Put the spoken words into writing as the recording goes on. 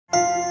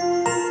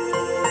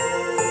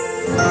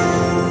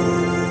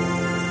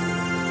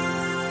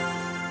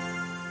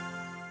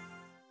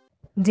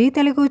G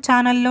Telugu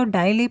ఛానల్లో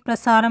daily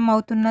ప్రసారం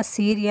అవుతున్న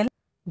సీరియల్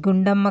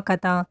గుండమ్మ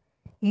కథ.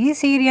 ఈ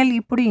సీరియల్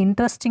ఇప్పుడు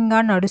ఇంట్రెస్టింగ్గా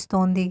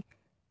నడుస్తోంది.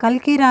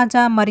 కల్కి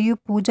రాజా మరియు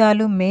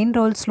పూజాలు మెయిన్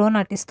రోల్స్లో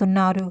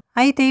నటిస్తున్నారు.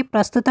 అయితే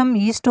ప్రస్తుతం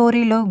ఈ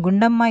స్టోరీలో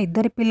గుండమ్మ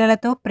ఇద్దరి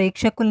పిల్లలతో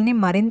ప్రేక్షకుల్ని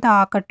మరింత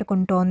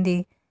ఆకట్టుకుంటోంది.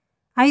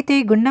 అయితే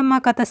గుండమ్మ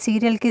కథ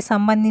సీరియల్కి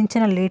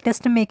సంబంధించిన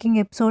లేటెస్ట్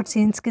మేకింగ్ ఎపిసోడ్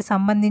సీన్స్కి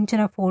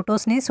సంబంధించిన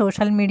ఫొటోస్ని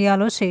సోషల్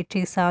మీడియాలో షేర్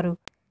చేశారు.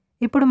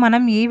 ఇప్పుడు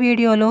మనం ఈ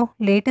వీడియోలో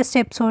లేటెస్ట్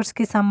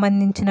ఎపిసోడ్స్కి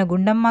సంబంధించిన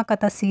గుండమ్మ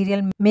కథ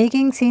సీరియల్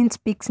మేకింగ్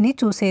సీన్స్ పిక్స్ని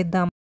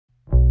చూసేద్దాం.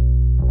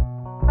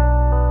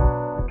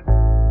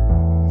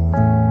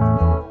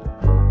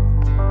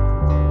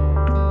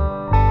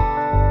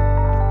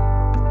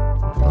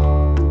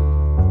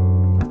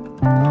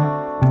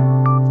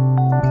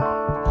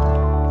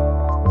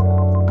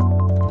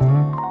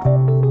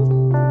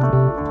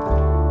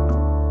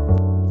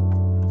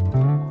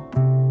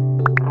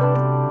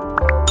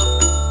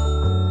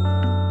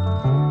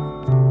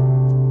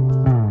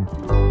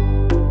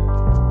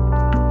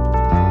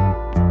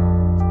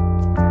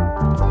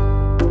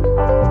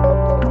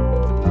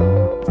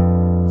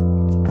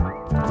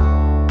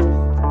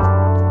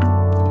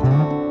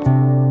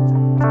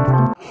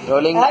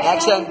 Rolling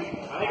action.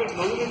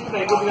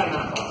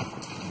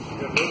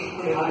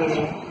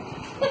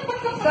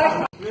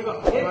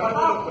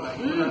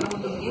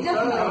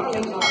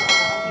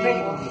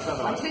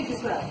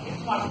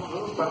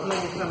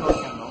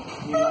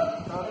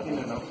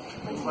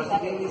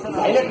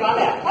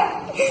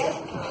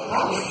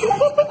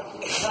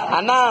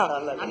 Anna.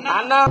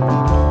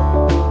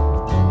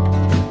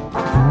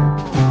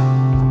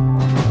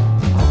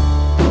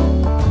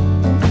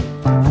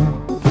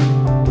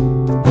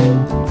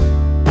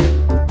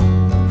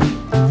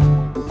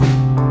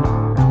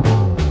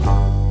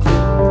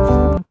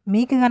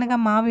 మీకు గనక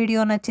మా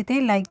వీడియో నచ్చితే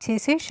లైక్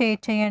చేసి షేర్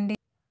చేయండి.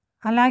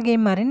 అలాగే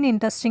మరిన్ని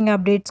ఇంట్రెస్టింగ్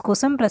అప్డేట్స్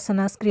కోసం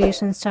ప్రసన్నాస్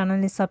క్రియేషన్స్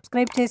ఛానల్ని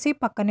సబ్స్క్రైబ్ చేసి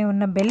పక్కనే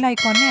ఉన్న బెల్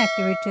ఐకాన్ని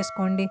యాక్టివేట్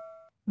చేసుకోండి.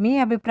 మీ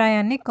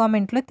అభిప్రాయాన్ని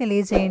కామెంట్లో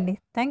తెలియజేయండి.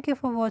 Thank you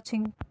for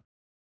watching.